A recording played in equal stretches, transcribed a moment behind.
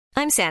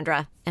I'm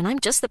Sandra, and I'm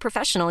just the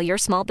professional your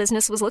small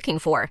business was looking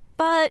for.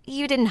 But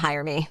you didn't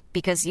hire me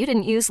because you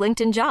didn't use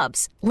LinkedIn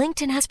Jobs.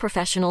 LinkedIn has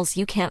professionals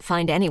you can't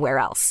find anywhere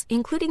else,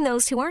 including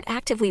those who aren't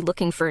actively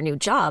looking for a new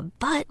job,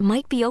 but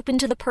might be open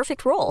to the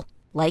perfect role,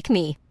 like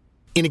me.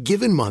 In a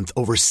given month,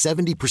 over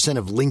 70%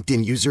 of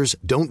LinkedIn users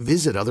don't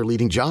visit other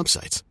leading job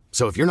sites.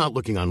 So if you're not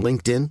looking on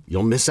LinkedIn,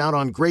 you'll miss out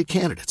on great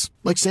candidates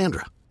like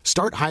Sandra.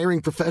 Start hiring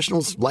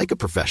professionals like a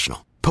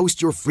professional.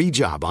 Post your free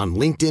job on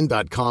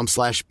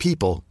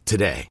linkedin.com/people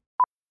today.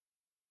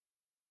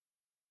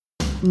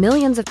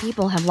 Millions of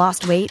people have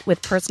lost weight with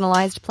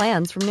personalized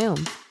plans from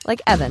Noom.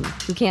 Like Evan,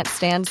 who can't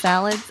stand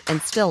salads and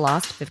still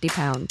lost 50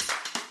 pounds.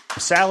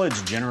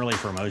 Salads generally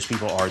for most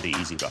people are the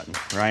easy button,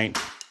 right?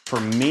 For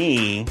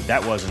me,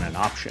 that wasn't an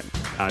option.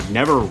 I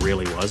never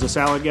really was a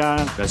salad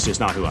guy. That's just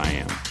not who I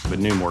am. But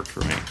Noom worked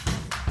for me.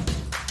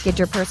 Get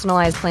your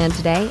personalized plan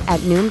today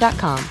at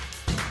Noom.com.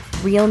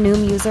 Real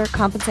Noom user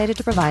compensated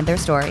to provide their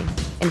story.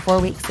 In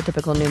 4 weeks, the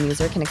typical Noom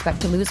user can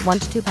expect to lose 1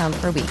 to 2 pounds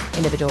per week.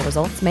 Individual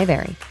results may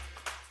vary.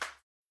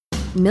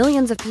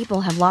 Millions of people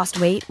have lost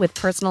weight with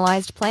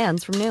personalized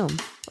plans from Noom.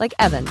 Like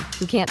Evan,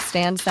 who can't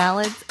stand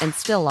salads and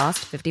still lost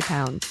 50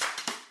 pounds.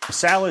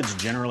 Salads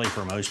generally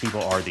for most people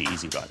are the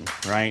easy button,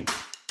 right?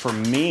 For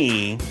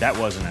me, that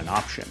wasn't an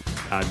option.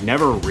 I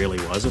never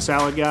really was a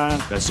salad guy.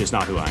 That's just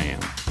not who I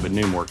am. But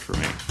Noom worked for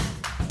me.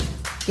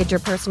 Get your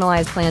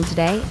personalized plan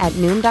today at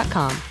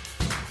Noom.com.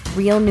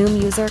 Real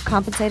Noom user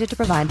compensated to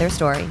provide their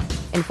story.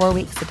 In 4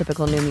 weeks, the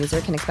typical Noom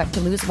user can expect to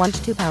lose 1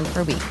 to 2 pounds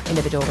per week.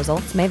 Individual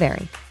results may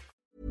vary.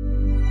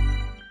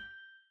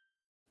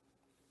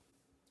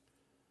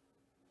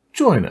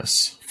 Join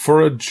us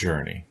for a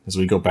journey as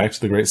we go back to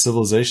the great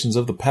civilizations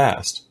of the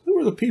past. Who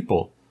were the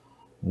people?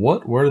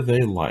 What were they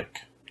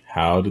like?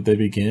 How did they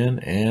begin?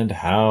 And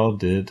how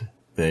did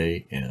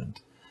they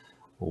end?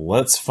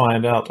 Let's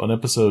find out on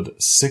episode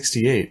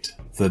 68,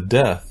 The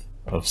Death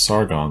of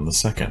Sargon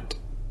II.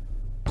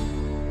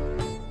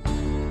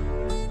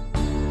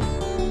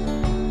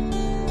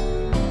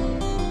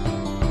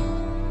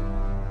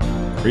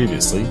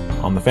 Previously,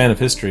 on the Fan of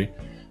History,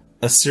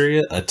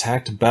 Assyria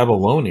attacked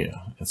Babylonia,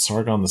 and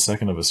Sargon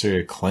II of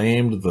Assyria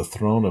claimed the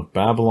throne of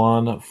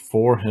Babylon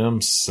for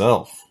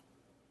himself.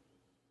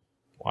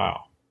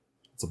 Wow.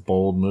 It's a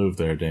bold move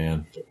there,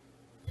 Dan.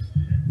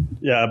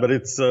 Yeah, but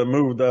it's a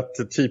move that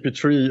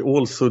TP3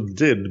 also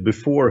did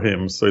before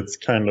him, so it's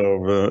kind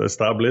of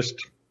established,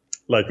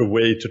 like a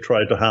way to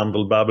try to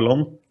handle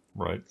Babylon.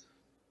 Right.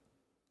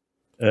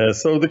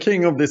 So the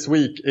king of this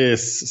week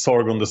is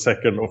Sargon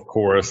II, of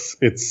course.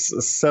 It's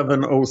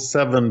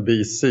 707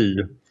 BC,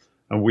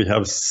 and we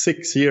have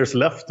 6 years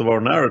left of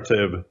our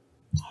narrative.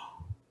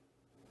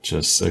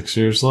 Just 6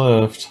 years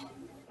left.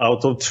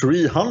 Out of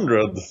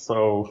 300,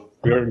 so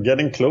we're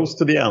getting close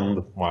to the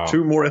end. Wow.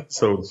 2 more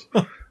episodes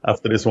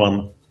after this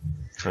one.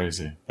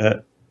 Crazy.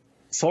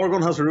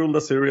 Sargon has ruled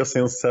Assyria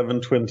since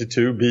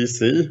 722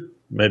 BC,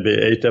 maybe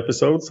 8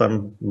 episodes,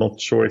 I'm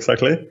not sure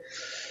exactly.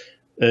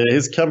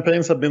 His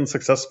campaigns have been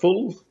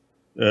successful.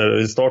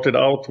 He started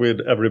out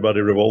with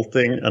everybody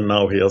revolting, and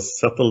now he has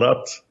settled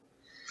that.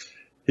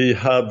 He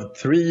had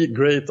 3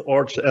 great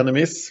arch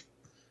enemies.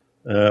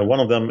 One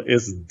of them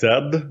is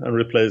dead and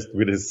replaced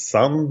with his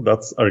son.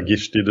 That's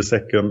Argishti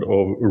II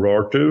of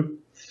Urartu.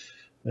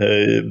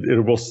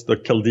 It was the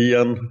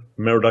Chaldean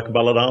Merodach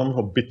Baladan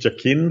of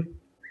Bityakin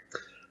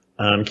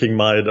and King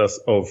Midas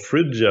of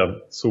Phrygia.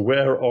 So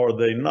where are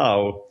they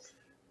now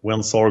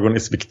when Sargon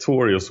is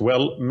victorious?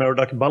 Well,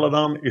 Merodach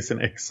Baladan is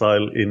in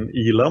exile in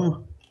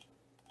Elam.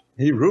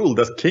 He ruled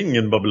as king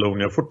in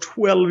Babylonia for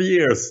 12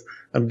 years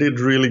and did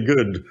really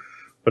good.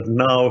 But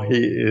now he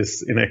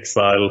is in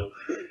exile,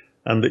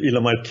 and the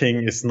Elamite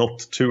king is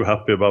not too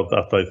happy about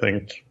that, I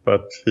think.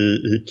 But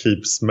he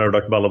keeps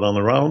Merodach Baladan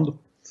around.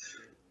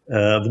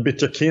 The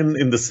Bityakin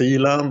in the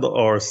Sealand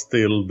are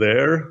still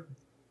there,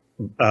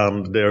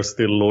 and they're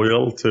still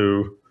loyal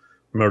to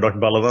Merodach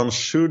Baladan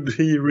should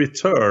he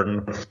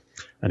return.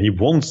 And he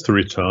wants to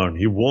return.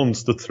 He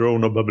wants the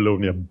throne of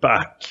Babylonia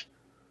back.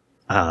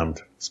 And,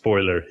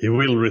 spoiler, he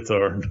will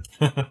return.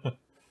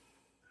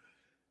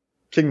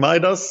 King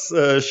Midas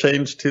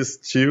changed his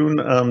tune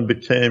and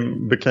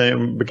became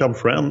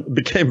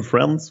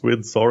friends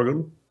with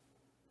Sargon.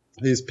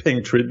 He's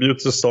paying tribute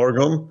to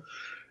Sargon.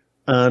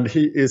 And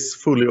he is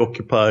fully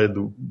occupied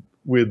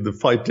with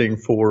fighting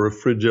for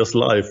Phrygia's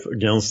life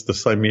against the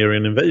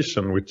Cimmerian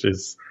invasion, which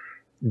is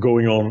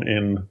going on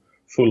in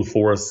full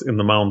force in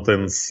the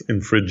mountains in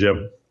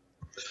Phrygia.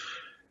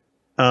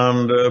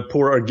 And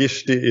poor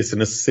Argishti is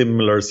in a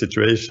similar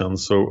situation,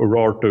 so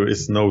Urartu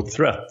is no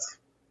threat.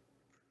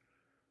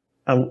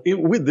 And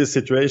with this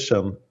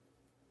situation,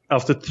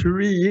 after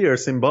 3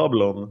 years in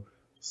Babylon,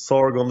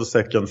 Sargon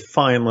II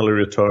finally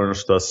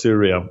returns to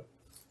Assyria.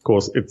 Of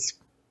course, it's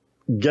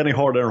getting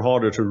harder and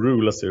harder to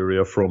rule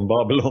Assyria from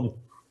Babylon.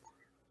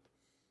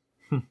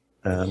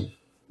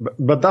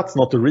 But that's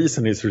not the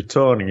reason he's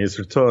returning. He's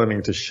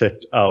returning to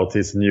check out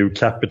his new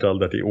capital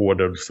that he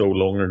ordered so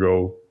long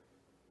ago.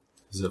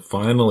 Is it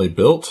finally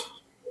built?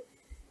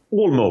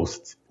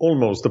 Almost.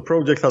 The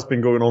project has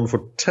been going on for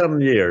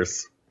 10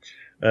 years.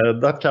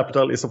 That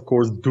capital is, of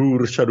course,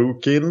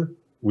 Dur-Sharukin,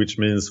 which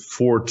means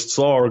Fort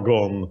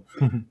Sargon.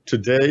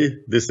 Today,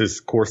 this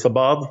is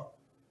Khorsabad.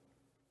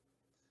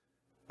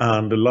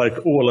 And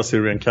like all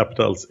Assyrian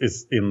capitals,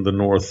 is in the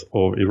north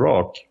of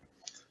Iraq.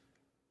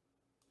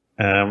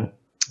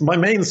 My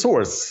main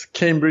source,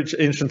 Cambridge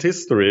Ancient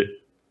History,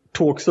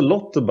 talks a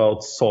lot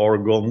about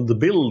Sargon the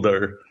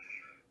Builder.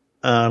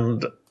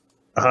 And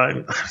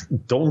I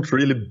don't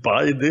really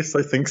buy this.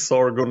 I think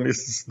Sargon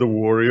is the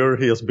warrior.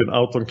 He has been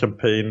out on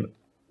campaign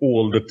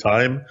all the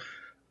time.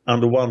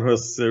 And the one who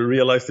has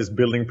realized his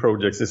building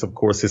projects is, of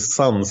course, his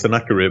son,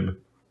 Sennacherib.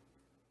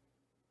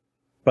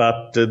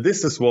 But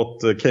this is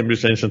what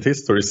Cambridge Ancient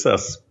History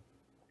says.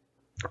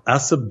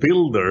 As a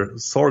builder,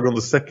 Sargon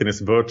II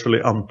is virtually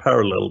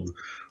unparalleled,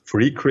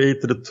 for he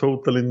created a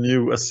totally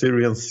new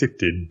Assyrian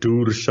city,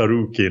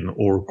 Dur-Sharukin,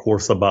 or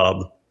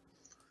Khorsabad.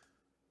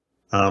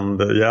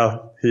 And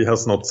he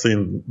has not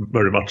seen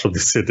very much of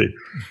this city.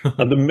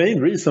 And the main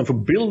reason for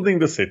building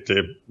the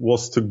city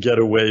was to get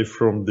away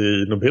from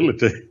the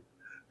nobility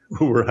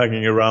who were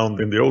hanging around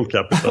in the old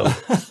capital.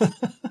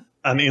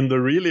 And in the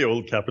really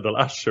old capital,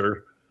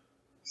 Ashur.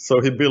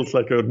 So he built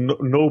like a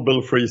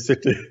noble free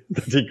city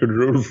that he could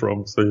rule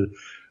from, so he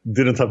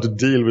didn't have to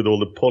deal with all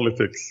the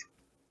politics.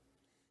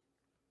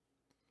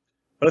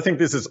 But I think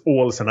this is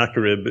all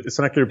Sennacherib.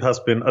 Sennacherib has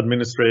been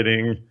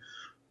administrating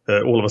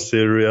all of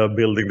Assyria,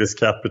 building this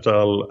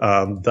capital,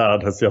 and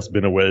Dad has just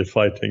been away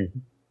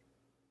fighting.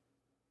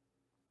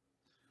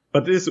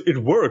 But it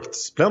worked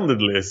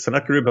splendidly.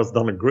 Sennacherib has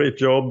done a great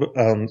job,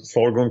 and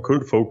Sargon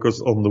could focus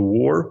on the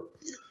war.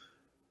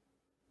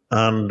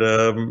 And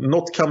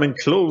not coming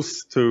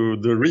close to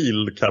the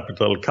real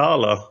capital,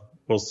 Kala,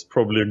 was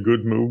probably a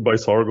good move by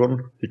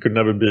Sargon. He could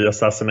never be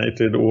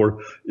assassinated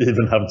or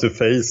even have to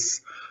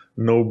face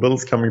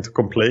nobles coming to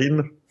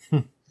complain.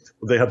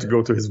 They had to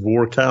go to his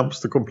war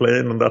camps to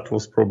complain, and that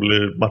was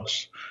probably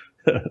much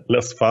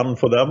less fun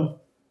for them.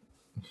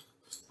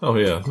 Oh,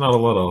 yeah. Not a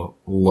lot of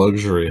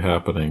luxury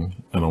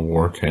happening in a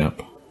war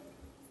camp.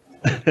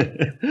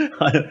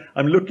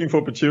 I'm looking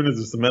for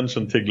opportunities to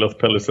mention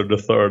Tiglath-Pileser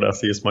III,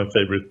 as he is my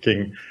favorite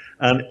king.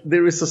 And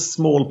there is a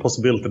small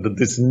possibility that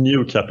this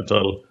new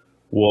capital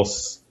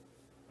was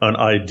an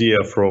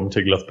idea from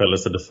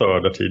Tiglath-Pileser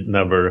III that he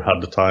never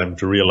had the time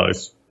to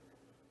realize.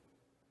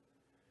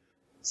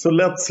 So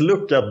let's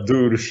look at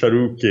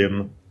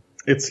Dur-Sharukin.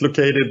 It's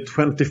located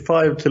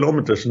 25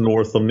 kilometers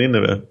north of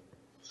Nineveh.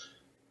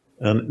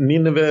 And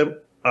Nineveh,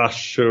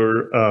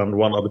 Ashur, and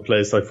one other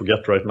place I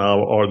forget right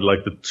now are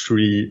like the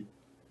three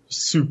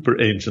super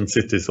ancient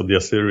cities of the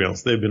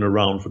Assyrians. They've been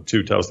around for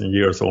 2,000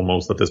 years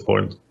almost at this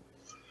point.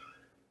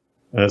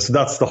 So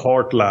that's the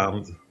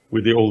heartland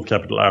with the old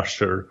capital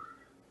Ashur.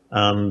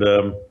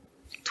 And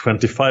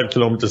 25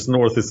 kilometers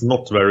north is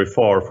not very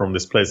far from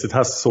this place. It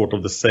has sort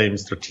of the same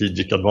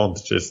strategic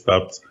advantages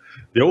that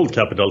the old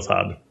capitals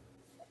had.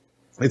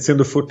 It's in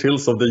the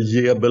foothills of the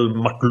Jebel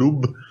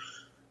Maklub,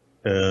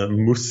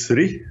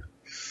 Musri.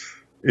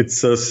 It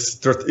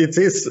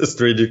is a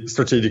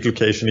strategic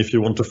location if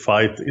you want to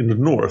fight in the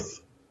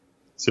north.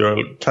 So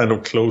you're kind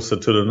of closer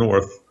to the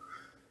north.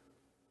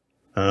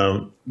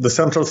 The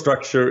central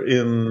structure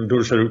in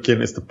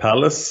Dur-Sharukin is the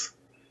palace.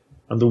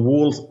 And the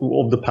walls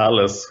of the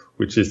palace,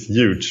 which is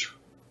huge,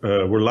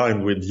 were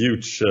lined with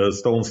huge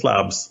stone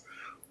slabs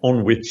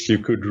on which you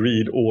could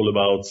read all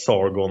about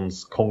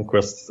Sargon's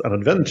conquests and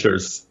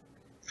adventures.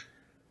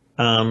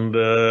 And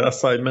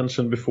as I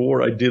mentioned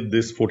before, I did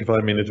this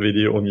 45-minute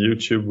video on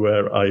YouTube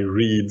where I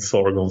read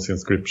Sargon's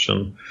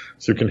inscription.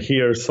 So you can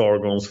hear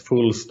Sargon's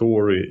full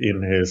story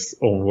in his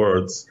own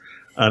words.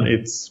 And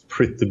it's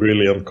pretty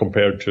brilliant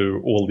compared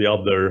to all the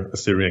other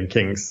Assyrian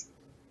kings,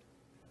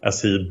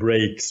 as he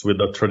breaks with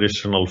the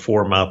traditional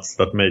formats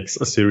that makes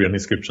Assyrian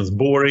inscriptions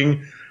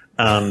boring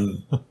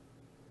and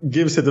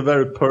gives it a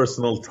very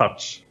personal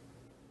touch.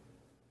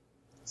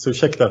 So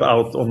check that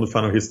out on the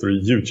Fan of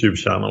History YouTube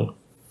channel.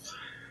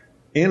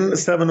 In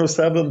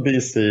 707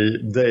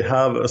 BC, they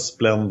have a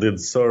splendid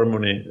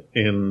ceremony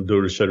in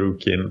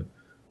Dur-Sharukin.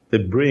 They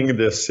bring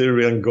the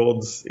Assyrian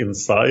gods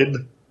inside.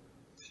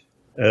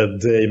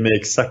 They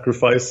make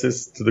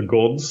sacrifices to the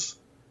gods.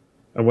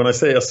 And when I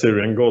say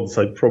Assyrian gods,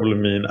 I probably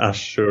mean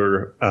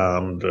Ashur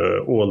and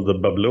all the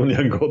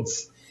Babylonian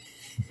gods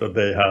that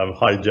they have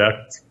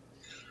hijacked.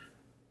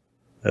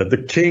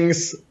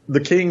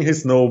 The king,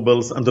 his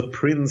nobles, and the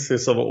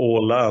princes of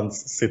all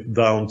lands sit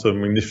down to a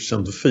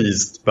magnificent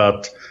feast.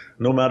 But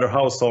no matter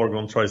how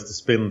Sargon tries to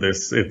spin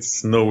this,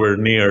 it's nowhere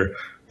near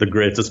the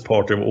greatest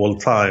party of all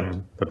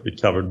time that we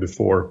covered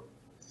before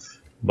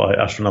by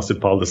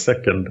Ashurnasirpal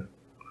II.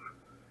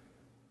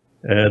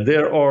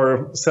 There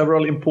are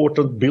several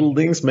important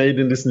buildings made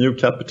in this new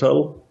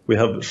capital. We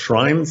have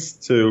shrines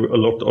to a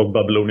lot of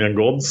Babylonian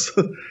gods.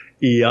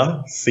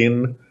 Ea,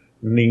 Sin,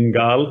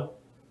 Ningal,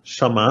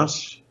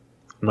 Shamash,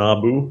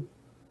 Nabu,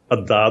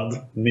 Adad,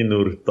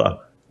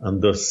 Ninurta,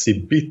 and the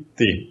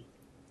Sibiti.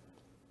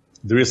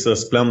 There is a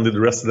splendid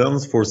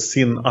residence for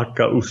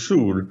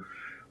Sin-Akka-Ushur.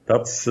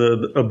 That's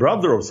a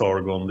brother of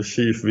Sargon, the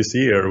chief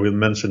vizier. We'll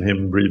mention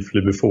him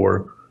briefly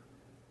before.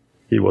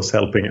 he was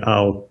helping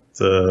out.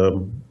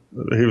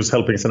 He was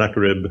helping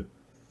Sennacherib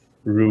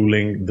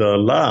ruling the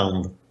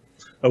land.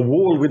 A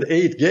wall with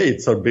 8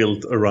 gates are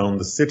built around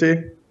the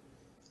city,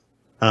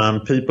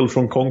 and people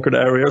from conquered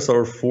areas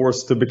are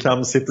forced to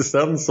become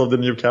citizens of the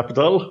new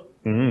capital.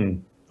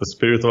 The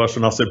spirit of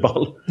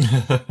Ashurnasirpal.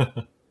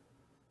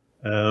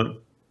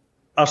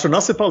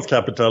 Ashurnasirpal's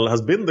capital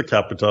has been the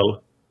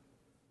capital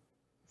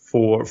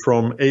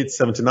from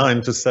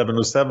 879 to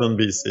 707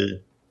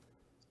 BC.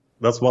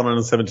 That's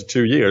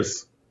 172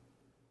 years.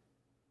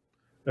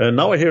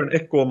 Now I hear an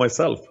echo of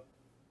myself.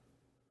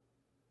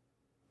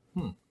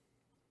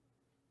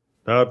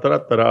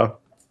 Da-da-da-da-da.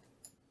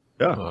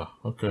 Yeah.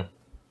 Okay.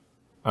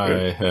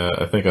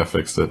 I think I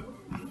fixed it.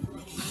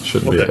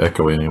 Shouldn't be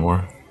echoey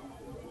anymore.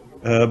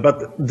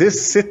 But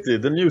this city,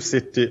 the new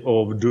city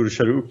of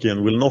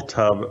Dur-Sharukin, will not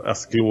have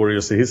as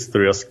glorious a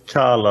history as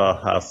Kala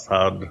has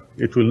had.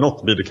 It will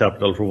not be the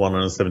capital for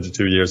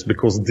 172 years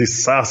because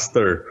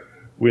disaster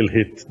will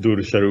hit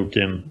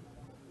Dur-Sharukin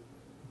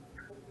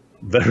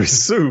very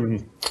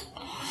soon.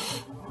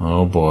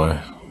 Oh boy.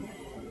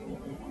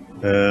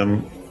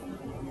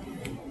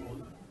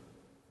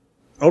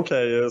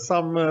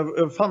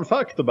 Some fun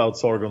fact about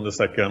Sargon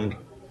II.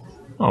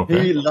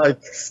 Okay. He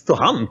likes to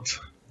hunt,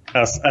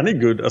 as any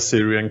good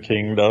Assyrian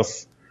king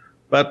does.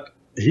 But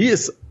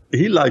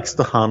he likes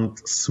to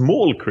hunt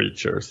small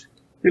creatures.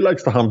 He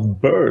likes to hunt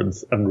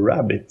birds and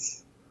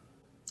rabbits.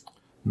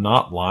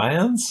 Not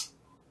lions?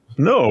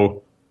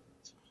 No.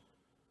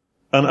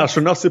 And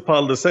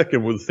Ashurnasirpal II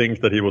would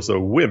think that he was a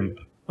wimp.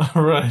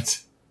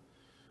 Right.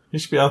 He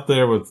should be out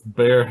there with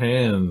bare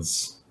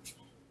hands.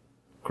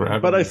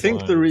 But I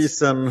think the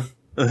reason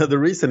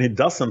he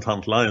doesn't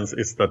hunt lions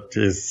is that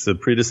his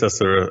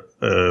predecessor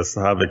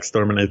have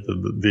exterminated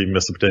the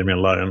Mesopotamian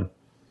lion.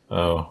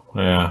 Oh,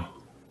 yeah.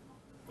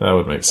 That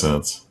would make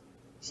sense.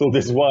 So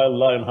this wild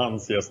lion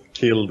hunts just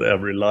killed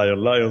every lion.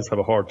 Lions have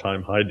a hard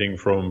time hiding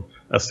from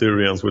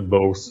Assyrians with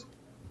bows.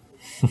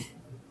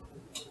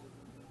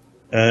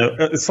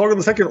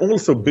 Sargon II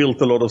also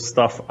built a lot of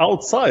stuff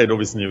outside of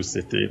his new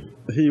city.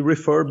 He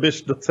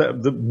refurbished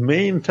the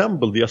main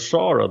temple, the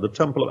Ashara, the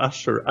temple of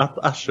Ashur at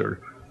Ashur.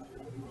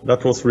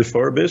 That was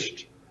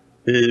refurbished.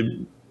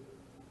 He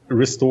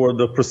restored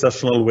the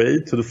processional way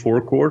to the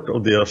forecourt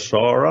of the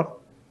Ashara.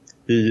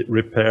 He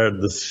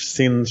repaired the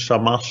Sin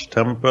Shamash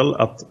temple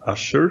at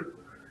Ashur.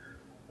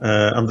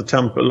 And the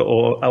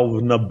temple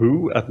of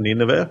Nabu at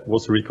Nineveh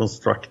was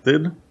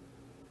reconstructed.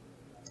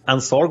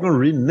 And Sargon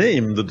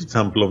renamed the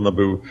temple of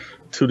Nabu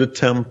to the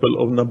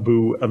temple of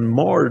Nabu and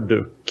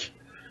Marduk.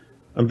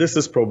 And this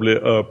is probably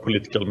a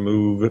political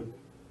move,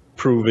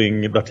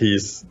 proving that he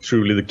is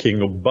truly the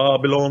king of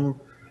Babylon.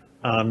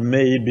 And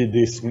maybe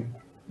this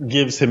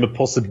gives him a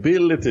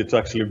possibility to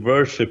actually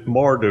worship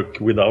Marduk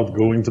without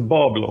going to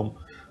Babylon.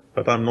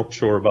 But I'm not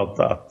sure about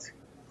that.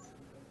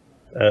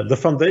 The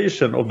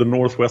foundation of the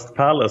Northwest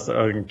Palace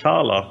in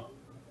Kala,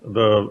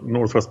 the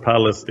Northwest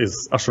Palace,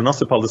 is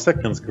Ashurnasirpal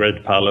II's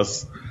great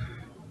palace.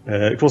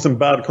 It was in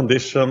bad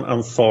condition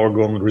and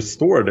Sargon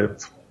restored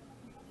it.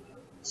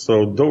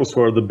 So those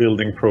were the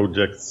building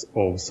projects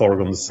of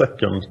Sargon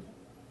II.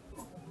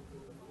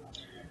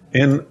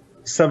 In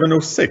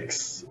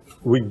 706,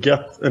 we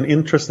get an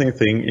interesting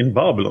thing in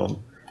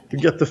Babylon. We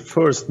get the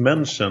first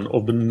mention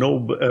of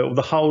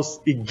the house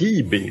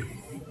Igibi.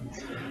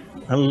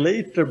 And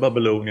later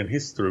Babylonian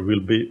history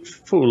will be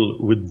full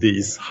with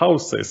these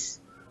houses.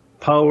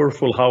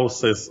 Powerful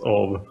houses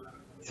of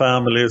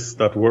families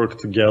that work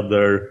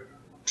together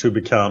to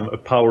become a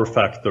power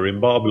factor in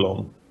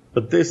Babylon.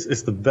 But this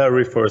is the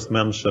very first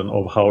mention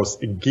of House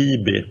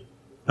Igibi,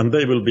 and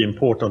they will be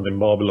important in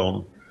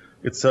Babylon.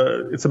 It's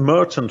a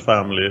merchant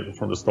family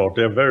from the start.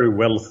 They are very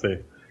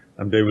wealthy,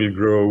 and they will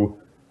grow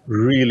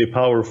really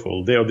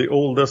powerful. They are the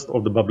oldest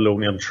of the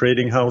Babylonian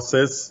trading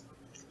houses,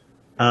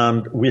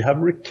 and we have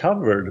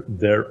recovered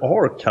their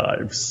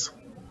archives.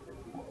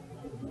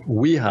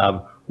 We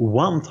have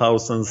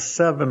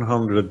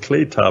 1,700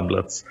 clay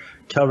tablets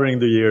covering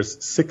the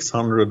years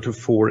 600 to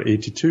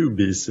 482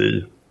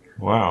 BC.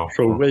 Wow.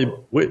 So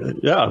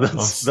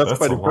that's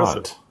quite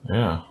impressive.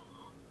 Lot.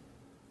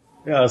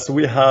 Yeah, so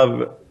we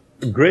have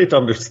a great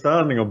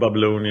understanding of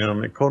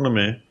Babylonian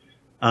economy,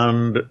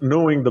 and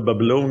knowing the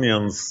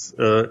Babylonians,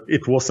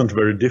 it wasn't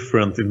very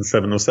different in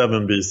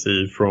 707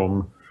 BC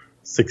from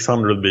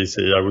 600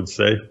 BC, I would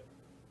say.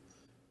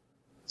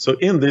 So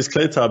in these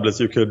clay tablets,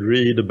 you could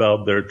read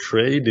about their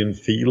trade in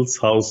fields,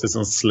 houses,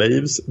 and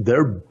slaves,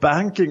 their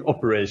banking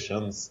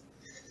operations.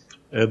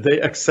 They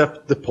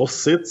accept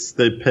deposits,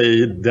 they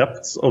pay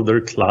debts of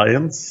their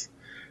clients,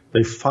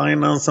 they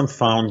finance and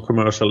found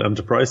commercial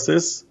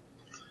enterprises,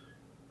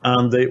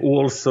 and they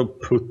also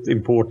put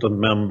important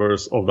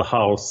members of the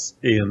house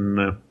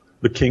in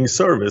the king's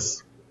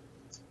service.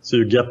 So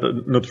you get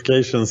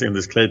notifications in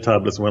these clay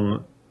tablets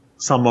when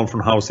someone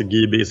from House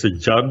Igibi is a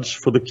judge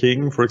for the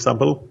king, for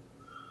example.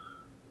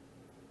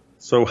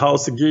 So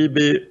House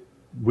Igibi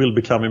will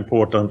become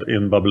important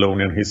in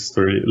Babylonian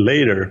history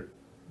later.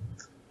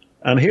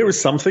 And here is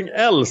something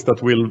else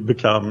that will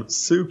become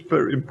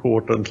super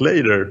important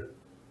later.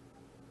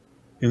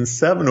 in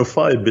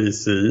 705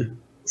 BC,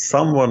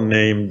 someone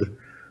named,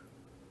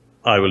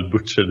 I will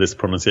butcher this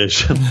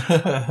pronunciation,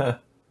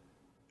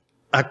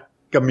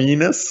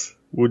 Achaemenes.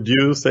 Would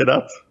you say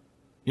that?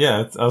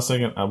 Yeah, I was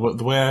thinking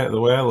the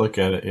way I look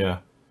at it, yeah,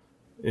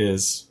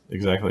 is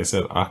exactly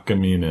said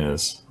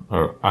Achaemenes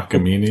or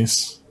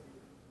Achaemenes.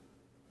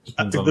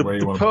 Depends on where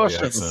you want to put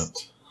the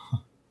accent.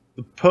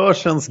 The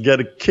Persians get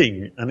a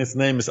king, and his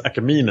name is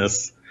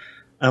Achaemenes.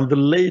 And the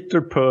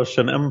later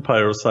Persian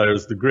Empire of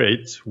Cyrus the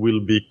Great will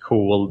be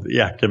called the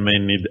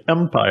Achaemenid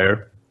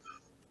Empire.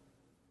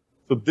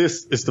 So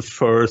this is the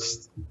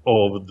first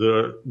of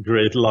the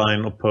great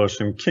line of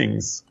Persian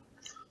kings.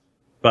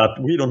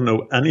 But we don't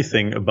know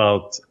anything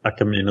about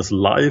Achaemenes'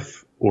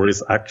 life or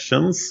his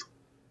actions.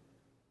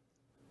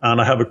 And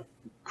I have a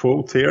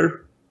quote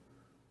here.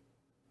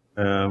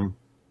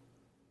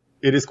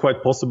 It is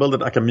quite possible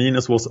that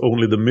Achaemenes was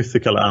only the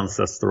mythical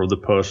ancestor of the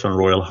Persian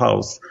royal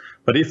house.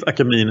 But if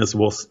Achaemenes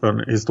was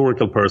an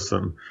historical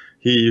person,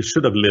 he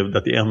should have lived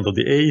at the end of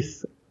the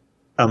 8th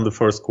and the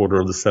first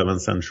quarter of the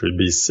 7th century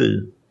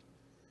BC.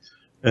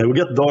 We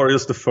get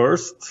Darius I,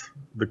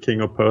 the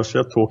king of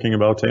Persia, talking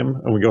about him,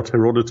 and we got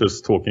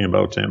Herodotus talking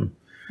about him.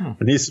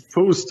 And he's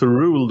supposed to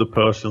rule the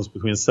Persians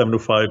between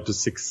 705 to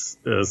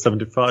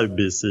 675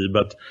 BC.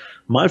 But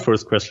my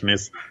first question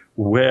is,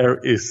 where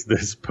is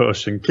this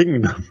Persian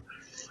kingdom?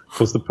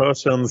 Because the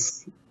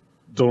Persians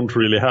don't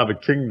really have a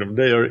kingdom.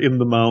 They are in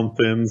the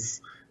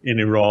mountains in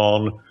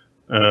Iran.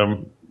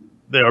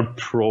 They are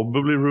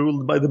probably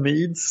ruled by the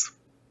Medes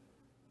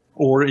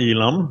or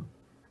Elam.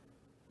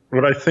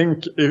 But I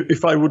think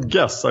if I would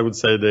guess, I would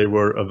say they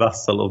were a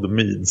vassal of the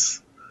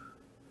Medes.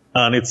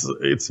 And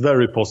it's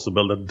very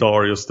possible that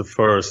Darius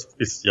I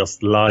is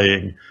just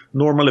lying.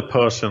 Normally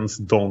Persians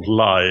don't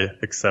lie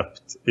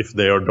except if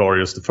they are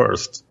Darius I.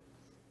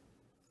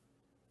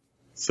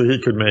 So he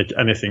could make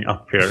anything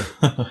up here.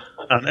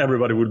 And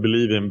everybody would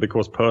believe him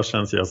because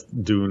Persians just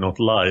do not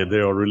lie. They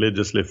are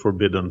religiously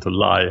forbidden to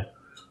lie.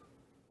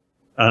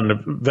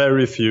 And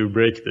very few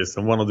break this.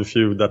 And one of the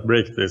few that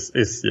break this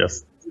is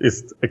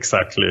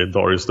exactly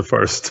Darius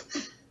I.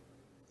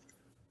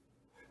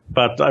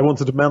 But I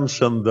wanted to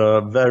mention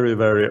the very,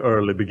 very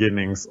early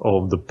beginnings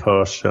of the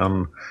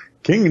Persian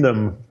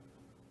kingdom,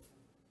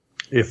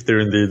 if there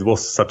indeed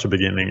was such a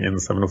beginning in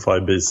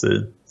 705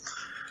 BC.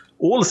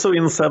 Also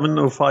in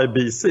 705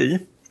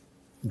 BC,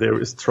 there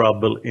is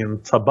trouble in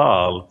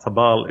Tabal.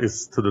 Tabal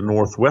is to the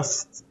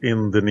northwest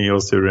in the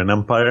Neo-Assyrian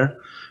Empire.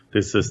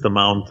 This is the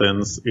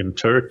mountains in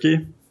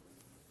Turkey.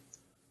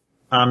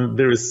 And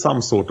there is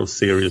some sort of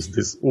serious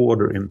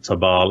disorder in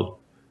Tabal.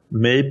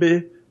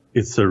 Maybe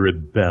it's a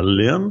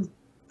rebellion.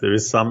 There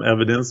is some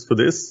evidence for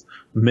this.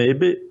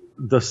 Maybe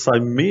the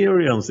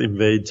Cimmerians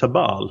invade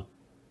Tabal.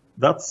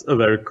 That's a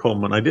very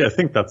common idea. I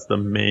think that's the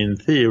main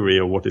theory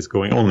of what is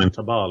going on in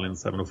Tabal in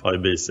 705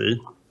 BC.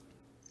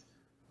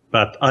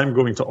 But I'm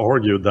going to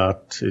argue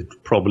that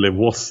it probably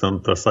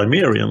wasn't the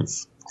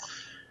Cimmerians.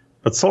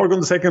 But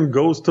Sargon II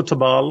goes to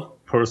Tabal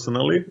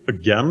personally,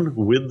 again,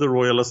 with the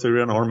Royal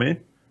Assyrian Army.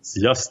 It's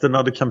just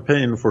another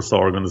campaign for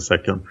Sargon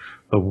II.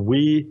 But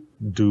we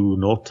do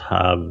not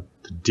have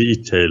the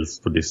details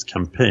for this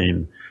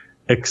campaign,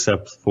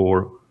 except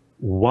for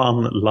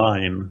one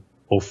line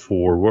of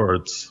 4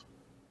 words.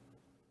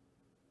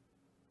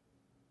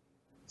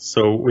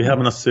 So we have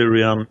an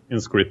Assyrian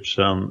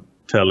inscription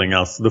telling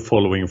us the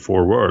following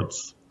 4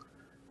 words.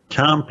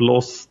 Camp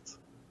lost,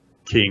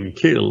 king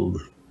killed.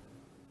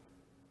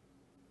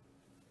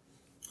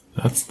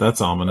 That's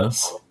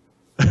ominous.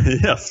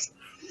 Yes.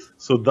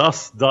 So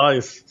thus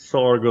dies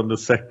Sargon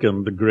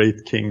II, the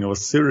great king of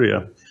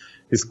Assyria.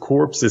 His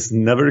corpse is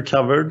never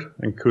recovered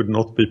and could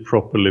not be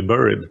properly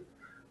buried.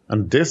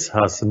 And this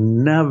has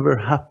never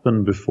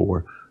happened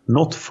before.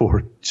 Not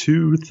for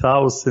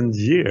 2,000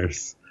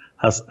 years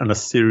has an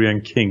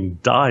Assyrian king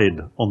died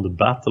on the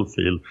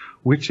battlefield,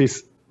 which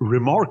is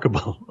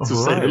remarkable, to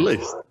say the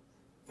least.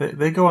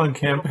 They go on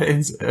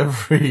campaigns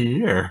every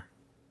year.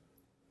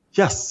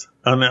 Yes,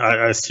 and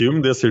I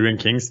assume the Assyrian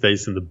king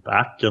stays in the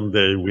back and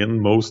they win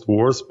most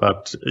wars,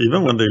 but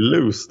even when they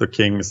lose, the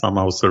king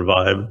somehow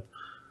survived.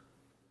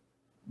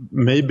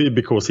 Maybe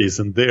because he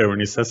isn't there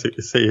and he says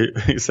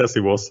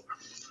he was.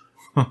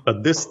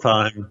 But this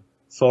time,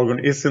 Sargon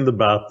is in the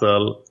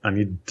battle and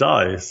he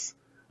dies.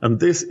 And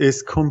this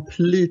is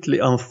completely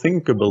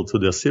unthinkable to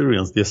the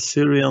Assyrians. The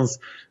Assyrians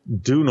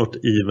do not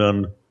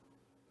even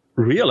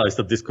realize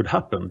that this could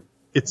happen.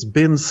 It's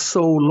been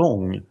so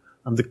long,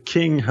 and the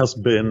king has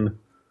been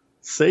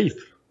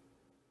safe.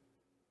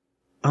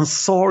 And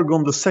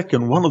Sargon II,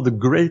 one of the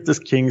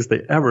greatest kings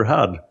they ever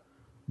had,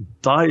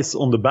 dies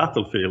on the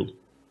battlefield.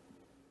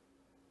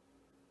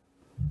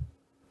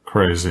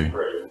 Crazy.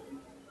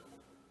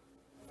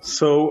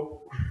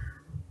 So,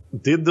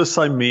 did the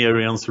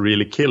Cimmerians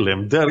really kill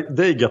him?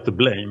 They got the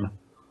blame.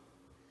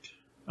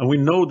 And we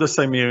know the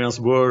Cimmerians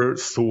were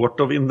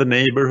sort of in the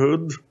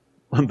neighborhood,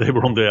 and they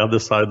were on the other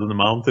side of the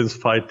mountains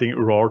fighting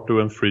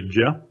Urartu and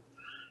Phrygia.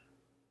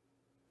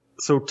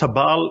 So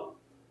Tabal,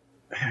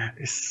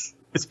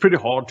 it's pretty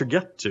hard to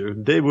get to.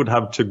 They would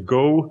have to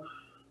go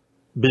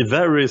be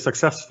very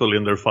successful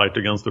in their fight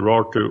against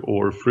Urartu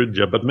or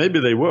Phrygia, but maybe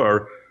they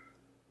were.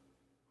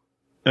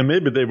 And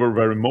maybe they were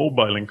very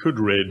mobile and could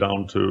raid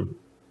down to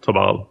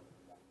Tabal.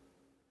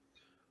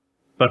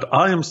 But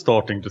I am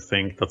starting to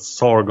think that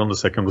Sargon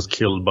II was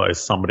killed by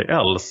somebody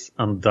else,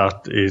 and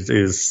that it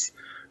is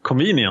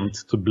convenient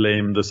to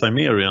blame the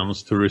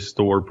Cimmerians to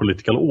restore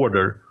political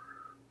order,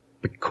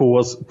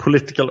 because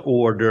political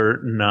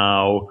order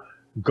now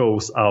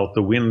goes out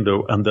the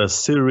window and the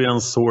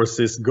Assyrian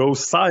sources go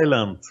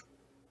silent.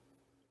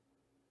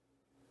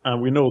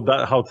 And we know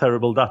that how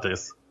terrible that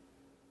is.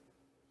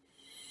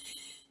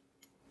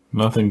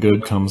 Nothing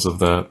good comes of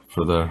that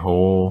for that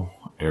whole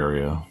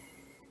area.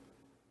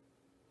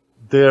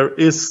 There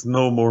is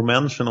no more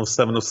mention of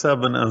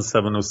 707 and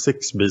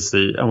 706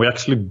 BC, and we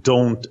actually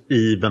don't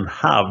even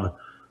have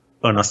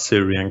an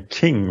Assyrian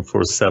king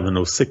for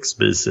 706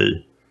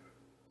 BC.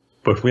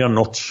 But we are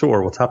not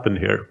sure what happened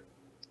here.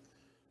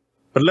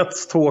 But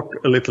let's talk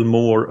a little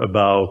more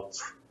about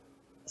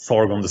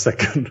Sargon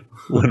II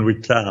when we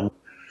can.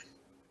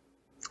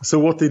 So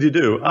what did he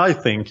do? I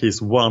think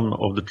he's one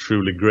of the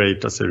truly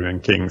great Assyrian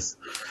kings.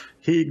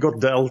 He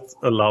got dealt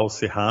a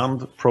lousy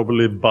hand,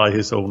 probably by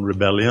his own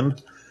rebellion.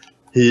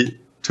 He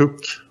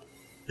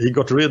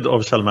got rid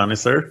of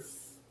Shalmaneser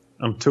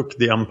and took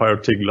the empire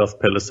of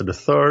Tiglath-Pileser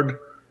III.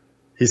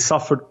 He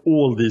suffered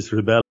all these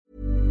rebellions.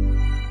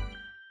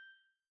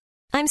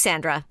 I'm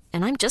Sandra,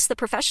 and I'm just the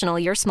professional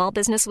your small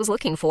business was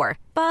looking for.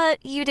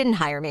 But you didn't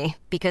hire me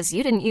because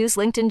you didn't use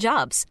LinkedIn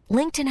Jobs.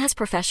 LinkedIn has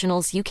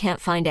professionals you can't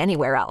find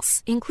anywhere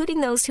else, including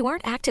those who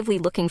aren't actively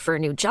looking for a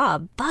new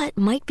job, but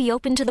might be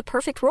open to the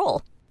perfect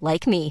role,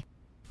 like me.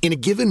 In a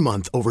given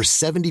month, over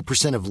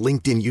 70% of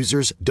LinkedIn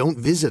users don't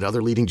visit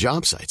other leading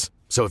job sites.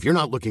 So if you're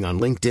not looking on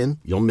LinkedIn,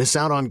 you'll miss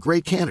out on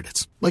great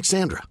candidates like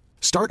Sandra.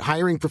 Start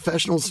hiring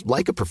professionals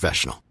like a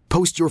professional.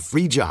 Post your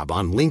free job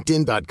on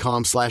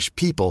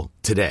linkedin.com/people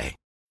today.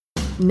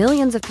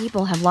 Millions of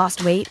people have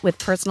lost weight with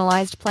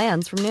personalized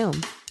plans from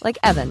Noom. Like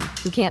Evan,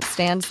 who can't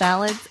stand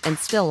salads and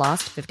still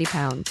lost 50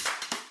 pounds.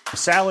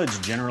 Salads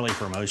generally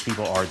for most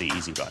people are the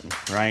easy button,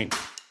 right?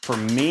 For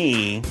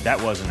me,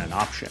 that wasn't an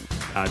option.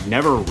 I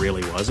never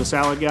really was a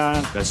salad guy.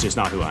 That's just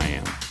not who I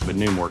am. But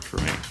Noom worked for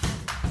me.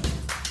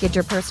 Get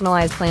your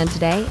personalized plan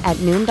today at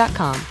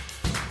Noom.com.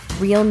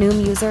 Real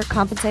Noom user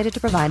compensated to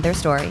provide their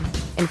story.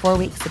 In 4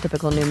 weeks, the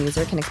typical Noom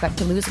user can expect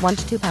to lose 1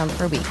 to 2 pounds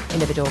per week.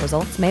 Individual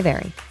results may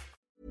vary.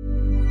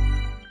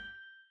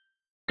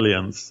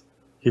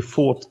 He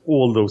fought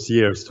all those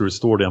years to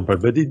restore the empire,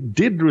 but he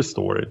did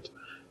restore it.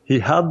 He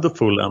had the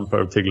full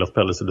empire of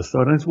Tiglath-Pileser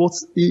III, and it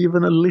was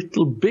even a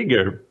little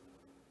bigger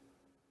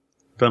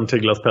than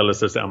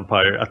Tiglath-Pileser's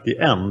empire at the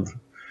end.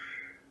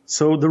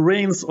 So the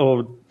reigns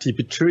of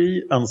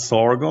TP3 and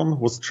Sargon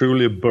was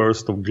truly a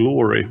burst of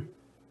glory.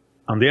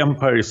 And the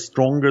empire is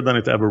stronger than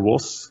it ever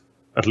was,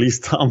 at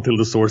least until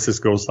the sources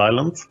go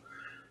silent.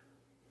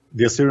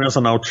 The Assyrians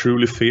are now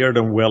truly feared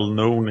and well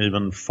known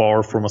even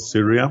far from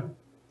Assyria.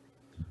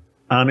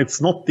 And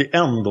it's not the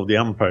end of the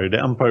empire.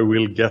 The empire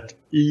will get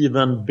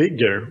even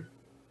bigger.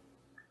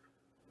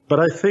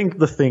 But I think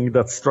the thing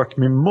that struck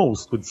me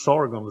most with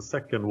Sargon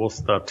II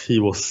was that he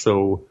was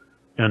so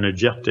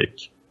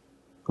energetic.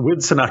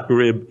 With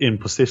Sennacherib in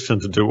position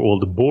to do all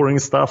the boring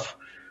stuff,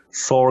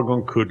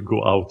 Sargon could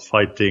go out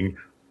fighting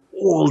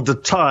all the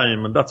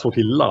time, and that's what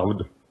he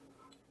loved.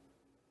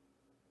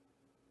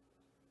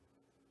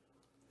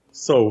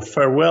 So,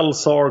 farewell,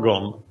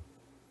 Sargon.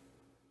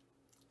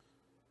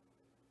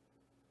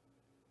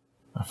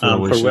 I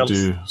feel we should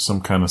do some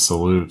kind of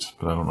salute,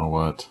 but I don't know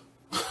what.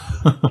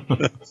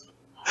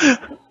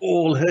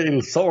 All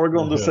hail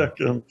Sargon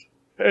II.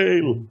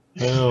 Hail.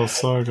 Hail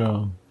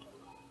Sargon.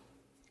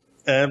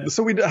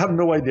 So we have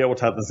no idea what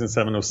happens in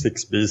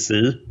 706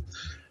 BC.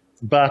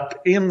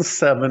 But in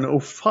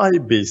 705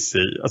 BC,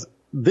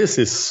 this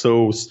is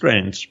so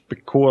strange,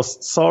 because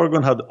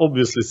Sargon had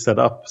obviously set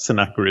up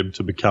Sennacherib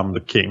to become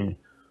the king.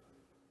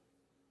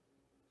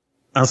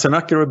 And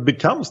Sennacherib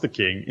becomes the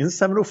king in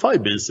 705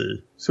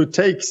 BC. So it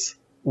takes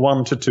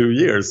 1 to 2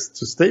 years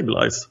to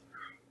stabilize.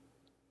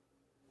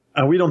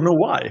 And we don't know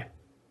why.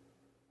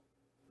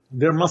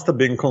 There must have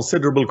been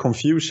considerable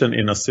confusion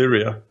in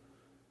Assyria.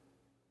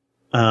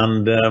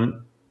 And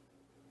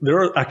there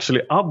are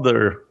actually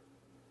other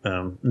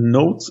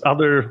notes,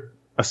 other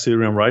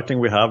Assyrian writing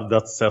we have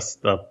that says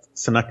that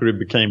Sennacherib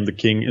became the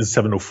king in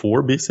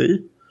 704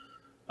 BC.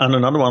 And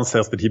another one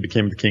says that he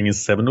became the king in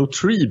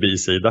 703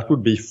 BC. That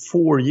would be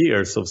 4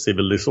 years of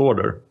civil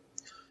disorder.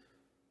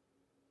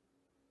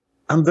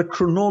 And the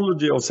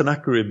chronology of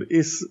Sennacherib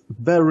is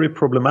very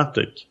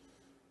problematic.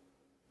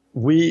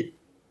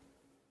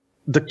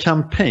 The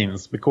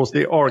campaigns, because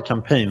they are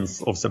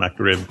campaigns of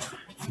Sennacherib,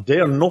 they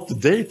are not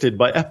dated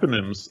by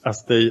eponyms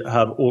as they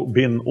have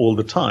been all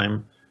the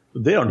time.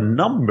 They are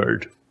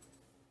numbered.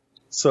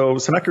 So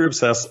Sennacherib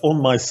says,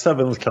 on my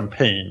 7th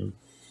campaign,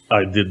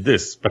 I did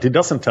this. But he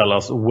doesn't tell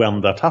us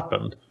when that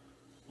happened.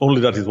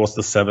 Only that it was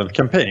the 7th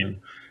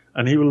campaign.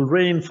 And he will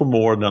reign for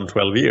more than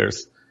 12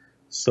 years.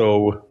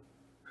 So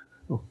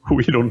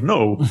We don't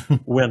know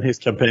when his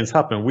campaigns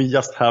happen. We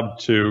just have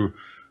to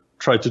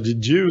try to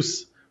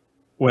deduce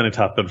when it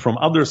happened from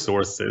other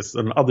sources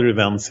and other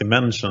events he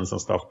mentions and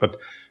stuff. But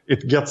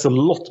it gets a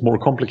lot more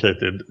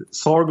complicated.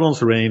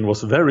 Sargon's reign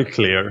was very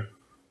clear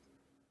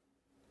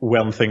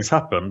when things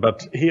happen,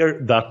 but here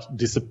that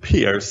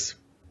disappears.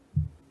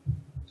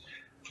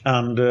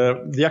 And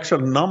the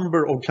actual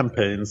number of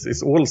campaigns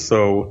is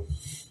also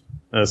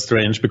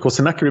strange, because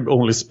Sennacherib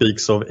only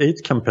speaks of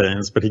 8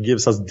 campaigns, but he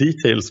gives us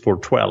details for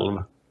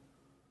 12.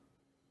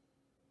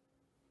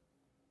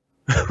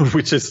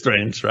 Which is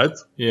strange, right?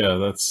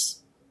 Yeah,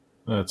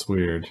 that's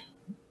weird.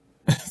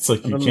 It's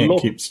like you can't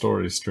keep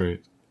stories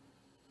straight.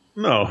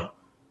 No.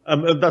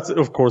 That's,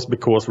 of course,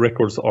 because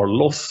records are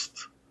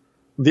lost.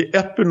 The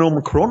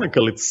Eponome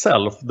Chronicle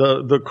itself,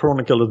 the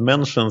chronicle that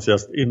mentions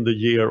just in the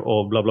year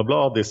of blah, blah,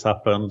 blah, this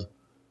happened,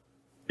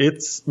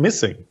 it's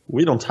missing.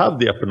 We don't have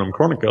the Eponome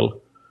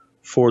Chronicle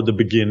for the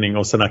beginning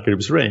of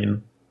Sennacherib's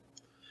reign.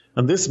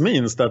 And this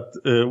means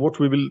that what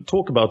we will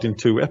talk about in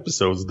 2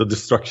 episodes, the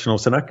destruction of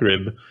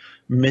Sennacherib,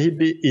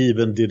 maybe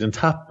even didn't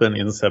happen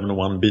in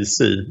 71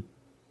 BC.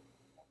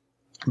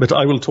 But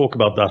I will talk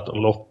about that a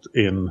lot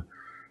in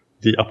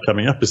the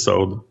upcoming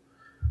episode.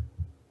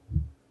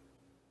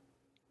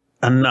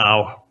 And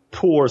now,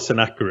 poor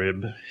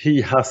Sennacherib,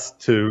 he has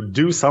to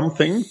do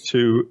something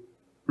to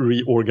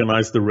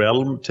reorganize the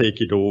realm,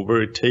 take it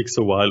over. It takes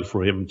a while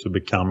for him to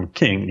become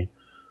king.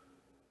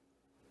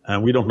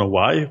 And we don't know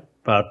why,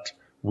 but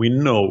we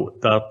know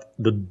that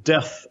the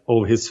death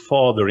of his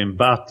father in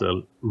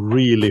battle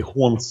really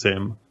haunts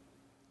him.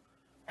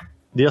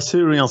 The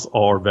Assyrians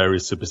are very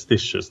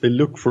superstitious. They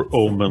look for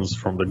omens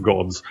from the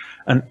gods.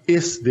 And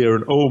is there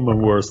an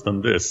omen worse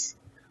than this?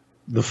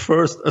 The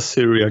first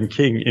Assyrian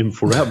king in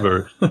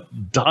forever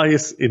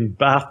dies in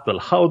battle.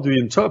 How do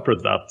you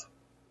interpret that?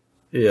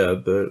 Yeah,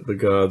 the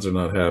gods are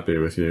not happy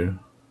with you.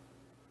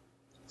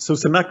 So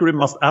Sennacherib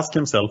must ask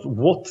himself,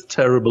 what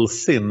terrible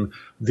sin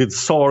did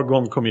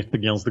Sargon commit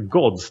against the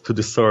gods to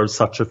deserve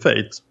such a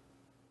fate?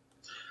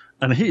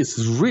 And he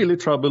is really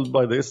troubled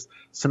by this.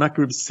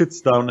 Sennacherib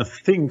sits down and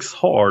thinks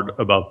hard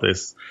about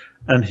this,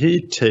 and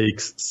he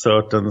takes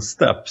certain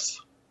steps.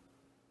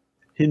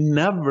 He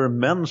never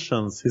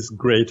mentions his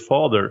great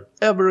father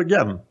ever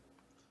again.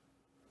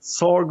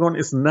 Sargon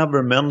is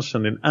never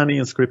mentioned in any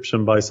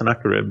inscription by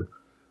Sennacherib.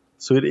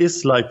 So it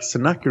is like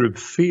Sennacherib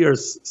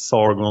fears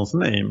Sargon's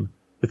name.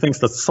 He thinks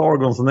that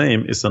Sargon's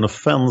name is an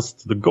offense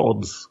to the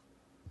gods.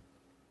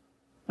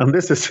 And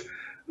this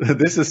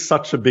is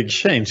such a big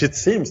change. It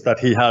seems that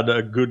he had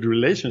a good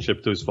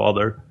relationship to his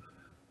father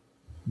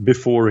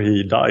before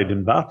he died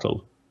in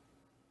battle.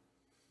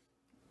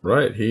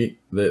 Right.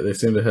 They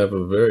seem to have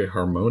a very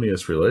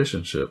harmonious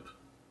relationship.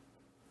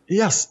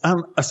 Yes,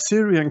 and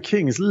Assyrian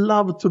kings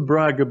love to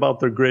brag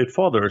about their great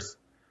fathers.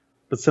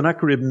 But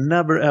Sennacherib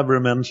never ever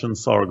mentioned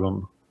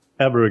Sargon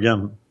ever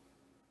again.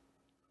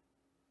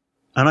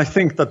 And I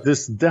think that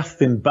this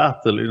death in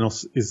battle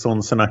is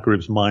on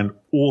Sennacherib's mind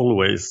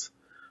always.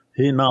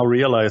 He now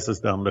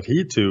realizes then that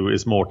he too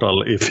is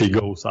mortal if he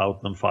goes out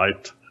and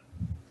fight.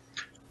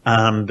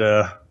 And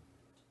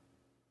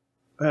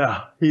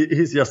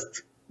he's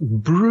just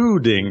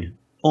brooding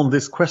on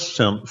this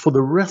question for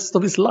the rest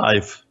of his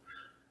life.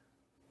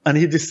 And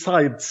he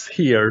decides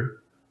here,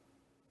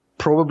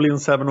 probably in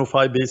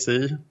 705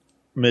 BC,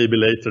 maybe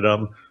later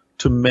then,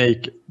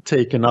 to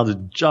take another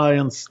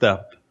giant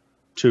step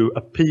to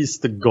appease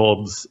the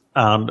gods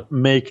and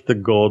make the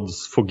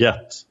gods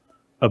forget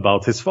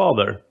about his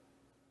father.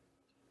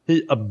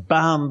 He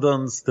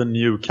abandons the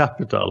new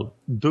capital.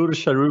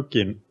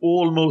 Dur-Sharukin,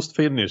 almost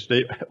finished.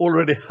 They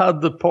already had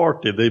the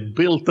party. They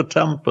built the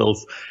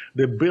temples.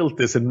 They built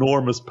this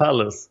enormous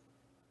palace.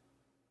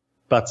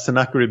 But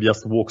Sennacherib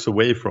just walks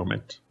away from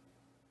it.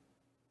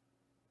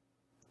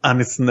 And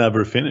it's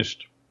never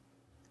finished.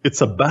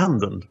 It's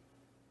abandoned.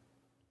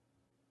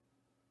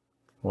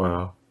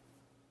 Wow.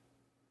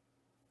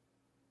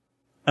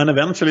 And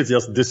eventually it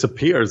just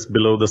disappears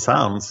below the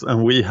sands,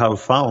 and we have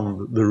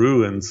found the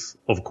ruins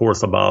of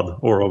Khorsabad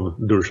or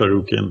of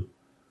Dur-Sharukin.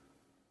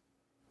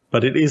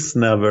 But it is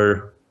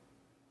never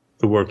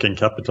the working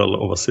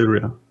capital of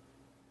Assyria.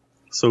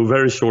 So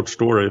very short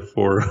story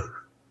for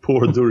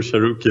poor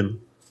Dur-Sharukin.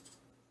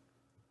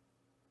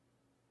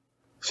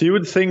 So you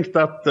would think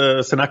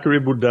that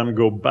Sennacherib would then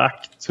go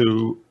back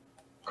to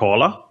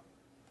Kala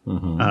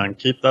and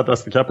keep that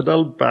as the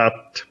capital,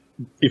 but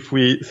if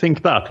we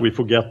think that, we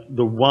forget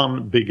the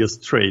one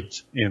biggest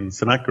trait in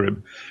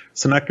Sennacherib.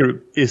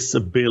 Sennacherib is a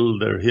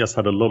builder. He has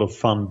had a lot of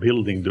fun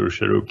building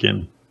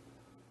Dur-Sharukin.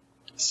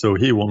 So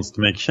he wants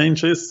to make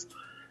changes,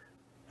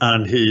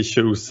 and he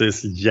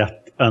chooses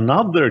yet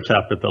another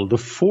capital, the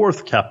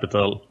 4th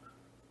capital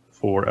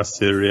for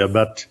Assyria,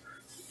 but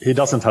he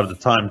doesn't have the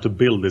time to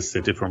build this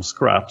city from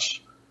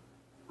scratch.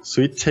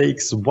 So he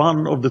takes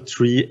one of the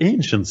 3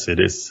 ancient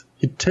cities.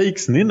 He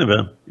takes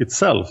Nineveh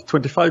itself,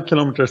 25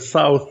 kilometers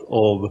south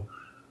of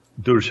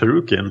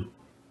Dur-Sharukin.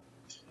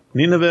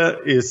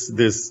 Nineveh is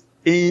this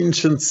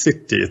ancient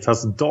city. It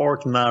has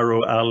dark,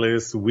 narrow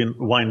alleys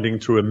winding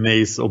through a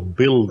maze of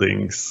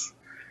buildings.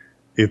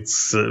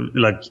 It's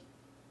like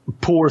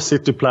poor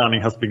city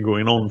planning has been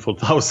going on for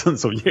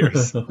thousands of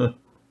years.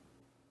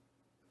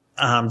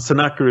 And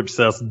Sennacherib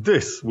says,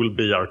 this will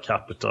be our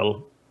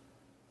capital.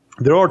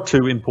 There are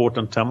two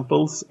important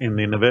temples in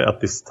Nineveh at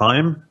this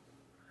time.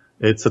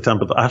 It's the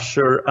temple of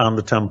Asher and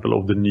the temple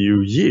of the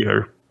New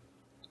Year,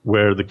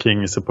 where the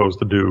king is supposed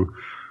to do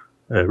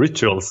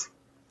rituals.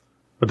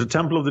 But the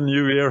temple of the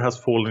New Year has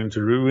fallen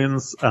into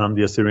ruins, and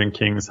the Assyrian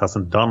king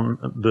hasn't done